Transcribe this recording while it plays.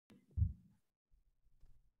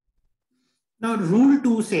Now, rule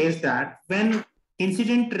 2 says that when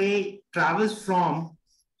incident ray travels from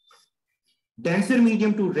denser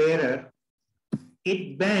medium to rarer,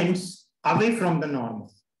 it bends away from the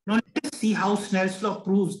normal. Now, let's see how Snell's law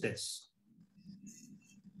proves this.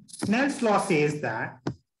 Snell's law says that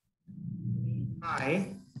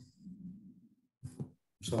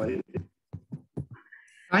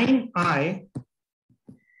sine I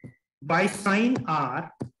by sine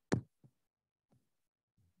R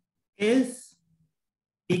is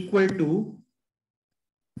equal to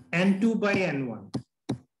N2 by N1.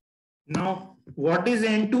 Now, what is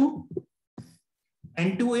N2?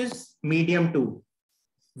 N2 is medium 2.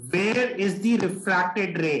 Where is the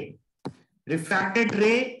refracted ray? Refracted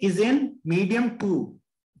ray is in medium 2.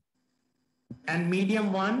 And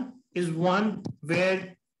medium 1 is one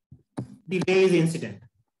where the ray is incident.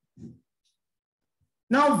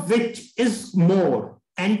 Now, which is more,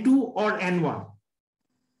 N2 or N1?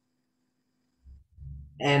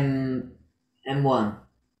 M1.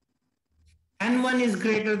 N1 is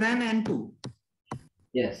greater than N2.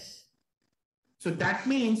 Yes. So that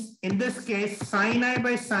means in this case, sine I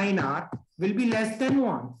by sine R will be less than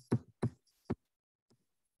 1.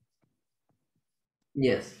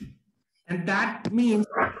 Yes. And that means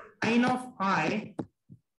sine of I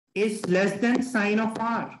is less than sine of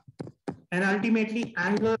R. And ultimately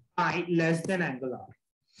angle I less than angle R.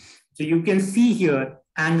 So you can see here,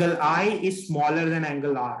 angle I is smaller than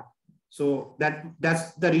angle R. So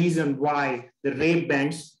that's the reason why the ray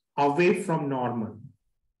bends away from normal.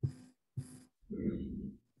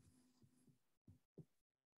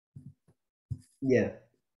 Yeah.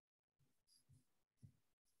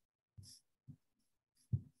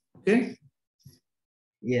 Okay?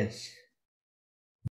 Yes.